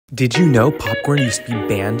Did you know popcorn used to be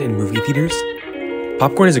banned in movie theaters?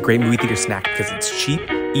 Popcorn is a great movie theater snack because it's cheap,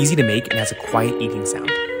 easy to make, and has a quiet eating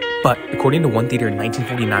sound. But according to one theater in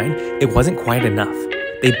 1949, it wasn't quiet enough.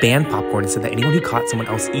 They banned popcorn and said that anyone who caught someone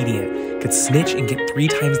else eating it could snitch and get 3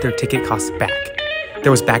 times their ticket cost back.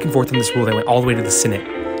 There was back and forth on this rule that went all the way to the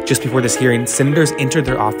Senate. Just before this hearing, senators entered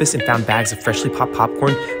their office and found bags of freshly popped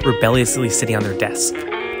popcorn rebelliously sitting on their desk.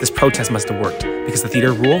 This protest must have worked because the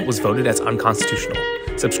theater rule was voted as unconstitutional.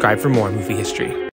 Subscribe for more movie history.